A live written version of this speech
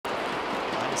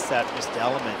release that missed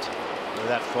element or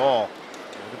that fall,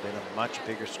 it would have been a much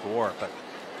bigger score, but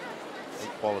good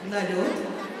quality.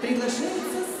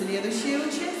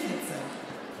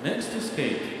 Next to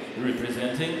skate,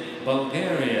 representing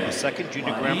Bulgaria. A second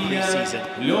Junior Grand Prix season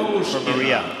for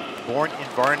Maria, born in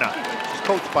Varna. She's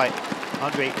coached by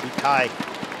Andrei Butai,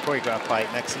 choreographed by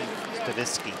Maxime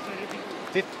Stavisky.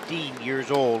 15 years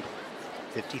old,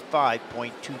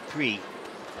 55.23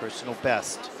 personal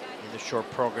best in the short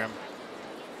program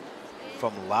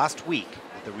from last week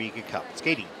at the Riga Cup.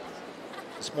 Skating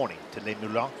this morning to Les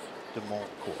Moulins de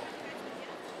Montcourt.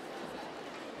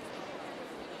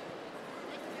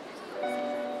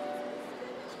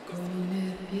 Comme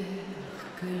une pierre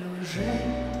que l'on jette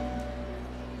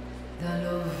dans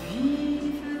l'eau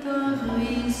vive d'un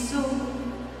ruisseau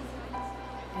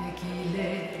et qui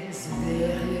laisse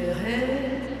derrière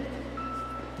elle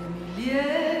des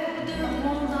milliers de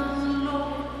ronds dans l'eau,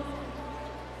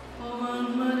 comme un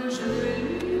manche de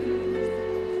lune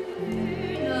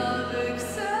avec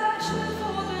ses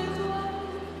chevaux d'étoiles,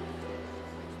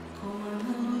 comme un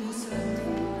anneau de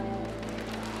Saturne.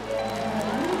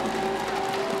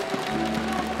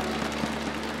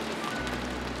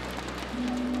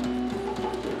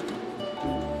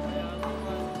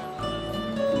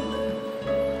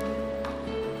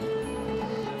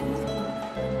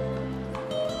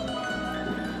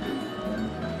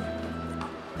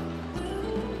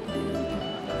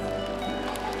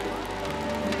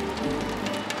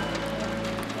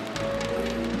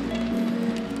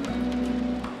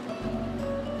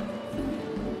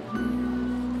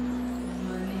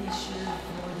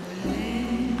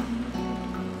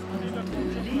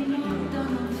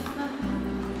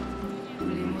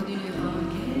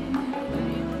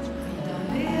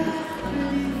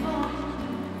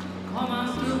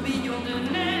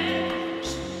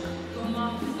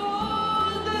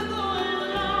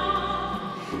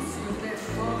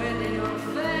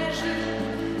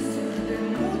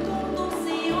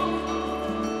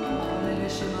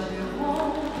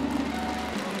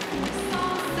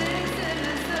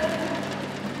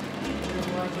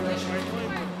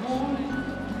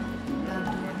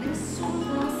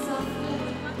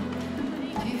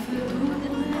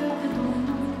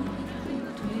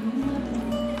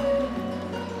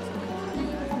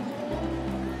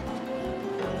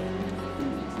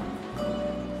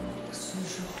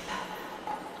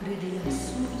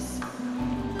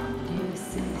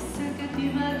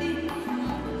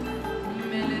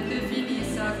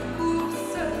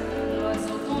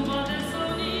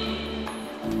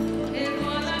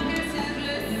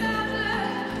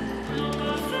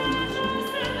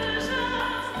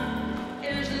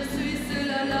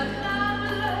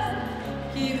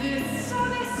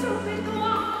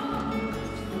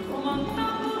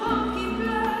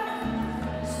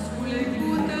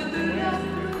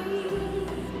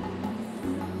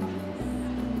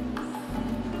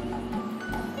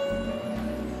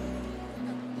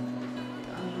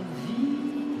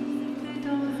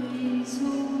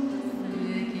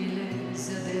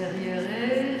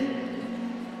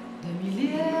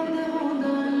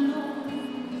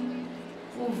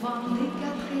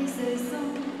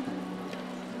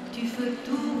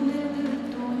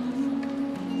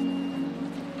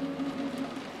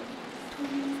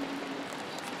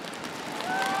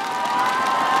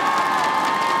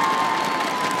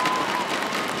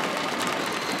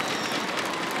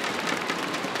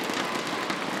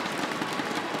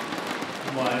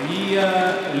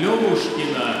 Maria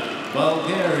LEVUSHKINA,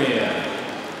 Bulgaria.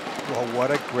 Well,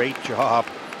 what a great job.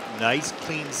 Nice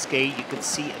clean skate. You could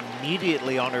see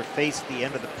immediately on her face at the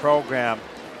end of the program,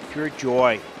 pure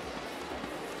joy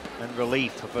and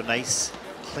relief of a nice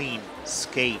clean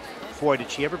skate. Boy, did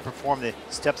she ever perform the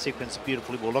step sequence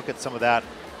beautifully. We'll look at some of that.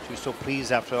 She was so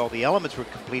pleased after all the elements were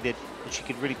completed that she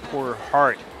could really pour her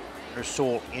heart and her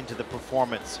soul into the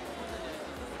performance.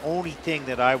 Only thing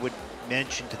that I would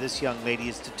mention to this young lady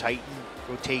is to tighten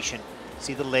rotation.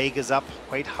 See, the leg is up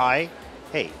quite high.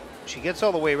 Hey, she gets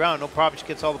all the way around, no problem. She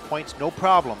gets all the points, no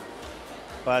problem.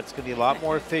 But it's going to be a lot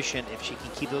more efficient if she can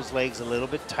keep those legs a little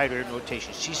bit tighter in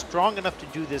rotation. She's strong enough to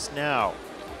do this now.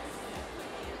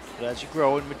 But as you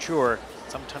grow and mature,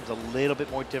 sometimes a little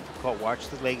bit more difficult. Watch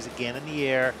the legs again in the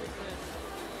air.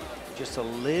 Just a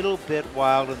little bit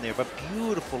wild in there, but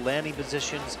beautiful landing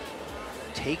positions.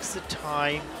 Takes the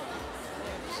time.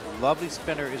 She's a lovely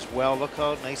spinner as well. Look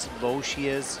how nice and low she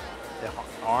is. The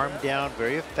arm down,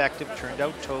 very effective. Turned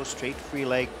out toe, straight free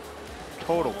leg.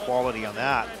 Total quality on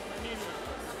that.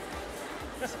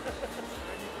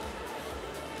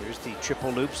 Here's the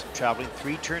triple loops, traveling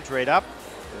 3 turns right up.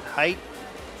 Good height,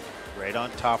 right on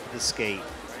top of the skate.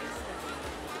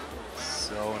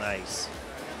 So nice.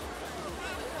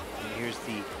 here's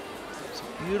some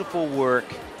beautiful work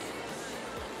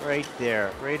right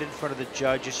there, right in front of the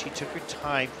judges. She took her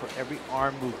time for every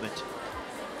arm movement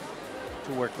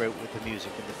to work right with the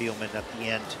music and the Biellmann at the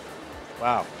end.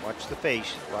 Wow, watch the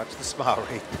face, watch the smile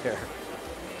right there.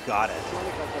 Got it.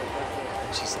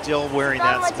 And she's still wearing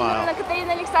that smile.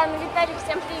 Катерина Александровна, Виталий,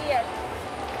 всем привет.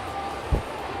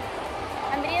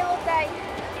 Андрей Лутай.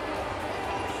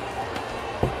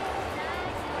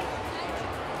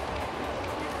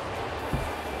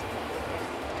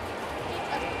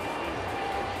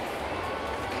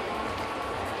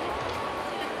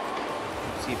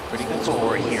 See a pretty good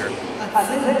score here.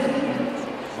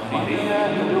 Maria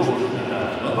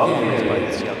LEVUSHKINA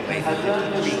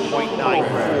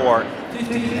 53.94.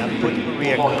 That puts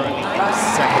Maria currently in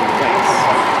second place.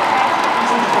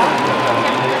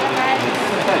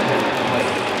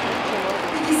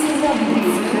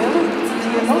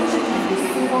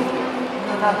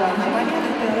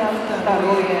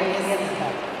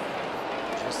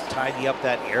 Just tidy up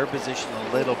that air position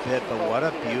a little bit, but what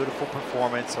a beautiful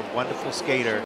performance, a wonderful skater.